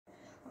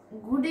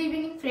Good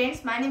evening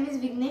friends, my name is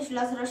Vignesh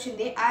Lasara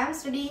Shinde. I am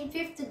studying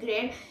 5th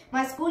grade.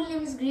 My school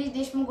name is Girish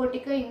Deshmukh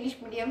Gotekar English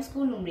Medium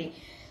School, Umri.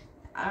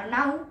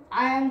 Now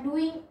I am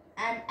doing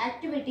an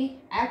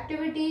activity.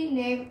 Activity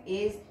name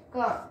is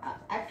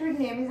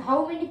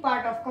how many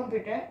part of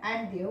computer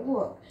and their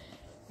work.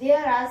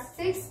 There are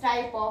 6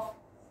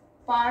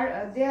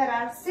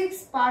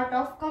 part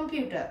of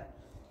computer.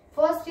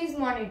 First is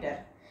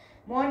monitor.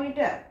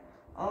 Monitor.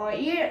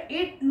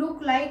 It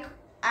looks like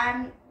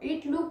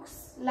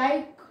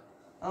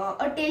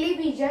a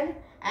television,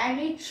 and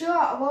it shows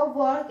our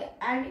work,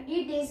 and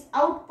it is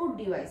output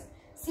device.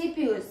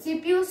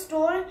 CPU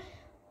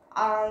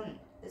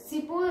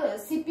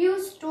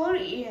store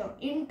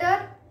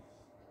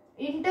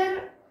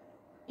inter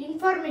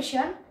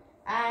information,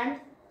 and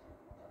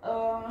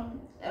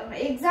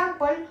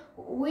example,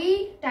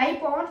 we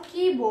type on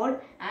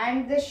keyboard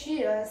and the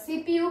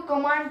CPU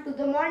command to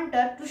the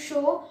monitor to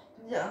show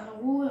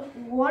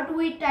what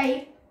we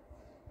type.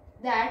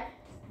 That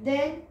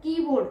then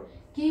keyboard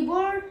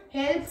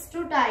helps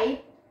to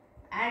type,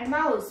 and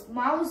mouse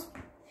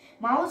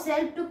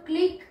help to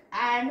click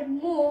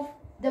and move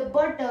the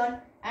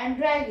button and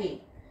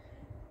dragging.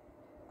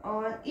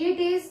 It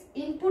is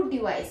input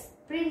device.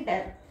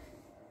 Printer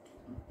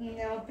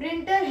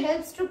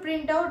helps to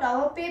print out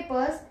our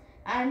papers,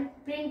 and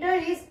printer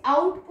is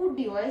output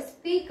device.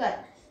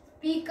 Speaker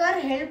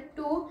help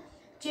to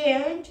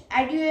change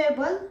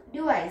audible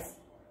device.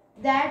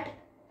 That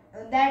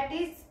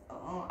is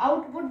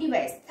output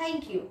device.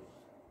 Thank you.